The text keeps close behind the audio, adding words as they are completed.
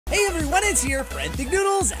Hey everyone, it's your friend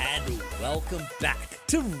Thinknoodles, and welcome back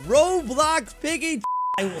to Roblox Piggy.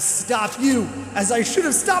 I will stop you, as I should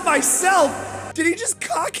have stopped myself. Did he just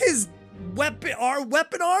cock his weapon arm?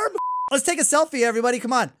 Let's take a selfie, everybody,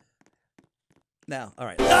 come on. Now, all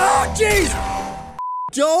right. Oh, jeez!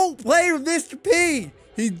 Don't play with Mr. P.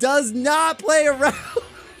 He does not play around.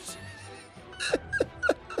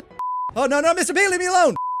 Oh, no, Mr. P, leave me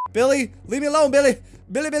alone. Billy, leave me alone, Billy.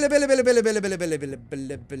 Billy.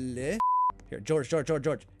 Here, George.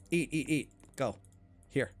 Eat. Go.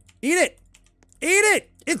 Here. Eat it.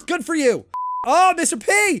 It's good for you. Oh, Mr.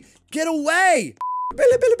 P, get away.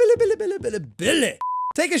 Billy.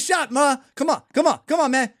 Take a shot, ma. Come on,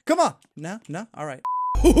 man. Come on. No. All right.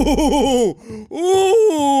 Ooh.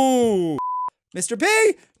 Mr.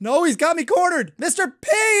 P. No, he's got me cornered. Mr.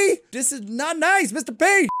 P. This is not nice, Mr.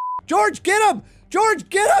 P. George, get him. George,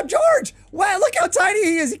 get him, George! Wow, look how tiny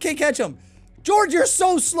he is. He can't catch him. George, you're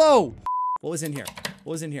so slow. What was in here?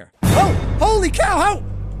 Oh, holy cow,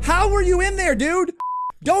 how were you in there, dude?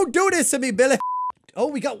 Don't do this to me, Billy.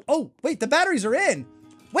 Oh, wait, the batteries are in.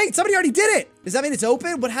 Wait, somebody already did it. Does that mean it's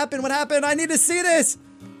open? What happened? I need to see this.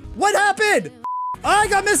 What happened? I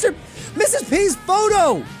got Mrs. P's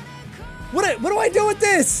photo. What do I do with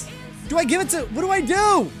this? What do I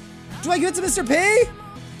do? Do I give it to Mr. P?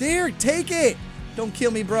 There, take it. Don't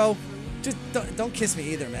kill me, bro. Just don't kiss me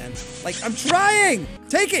either, man. Like, I'm trying!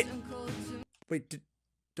 Take it! Wait, did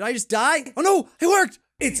I just die? Oh no, it worked!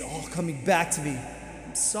 It's all coming back to me.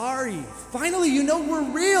 I'm sorry. Finally, you know we're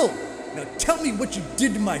real. Now tell me what you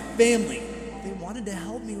did to my family. They wanted to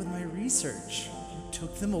help me with my research. You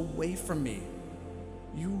took them away from me.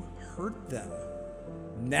 You hurt them.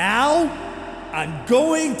 Now, I'm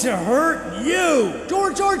going to hurt you!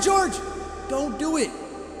 George! Don't do it.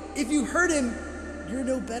 If you hurt him, you're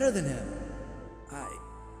no better than him. I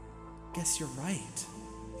guess you're right.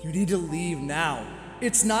 You need to leave now.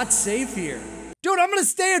 It's not safe here. Dude, I'm gonna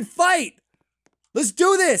stay and fight. Let's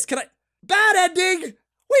do this. Can I? Bad ending.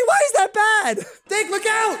 Wait, why is that bad? Think, look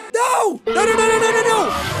out. No.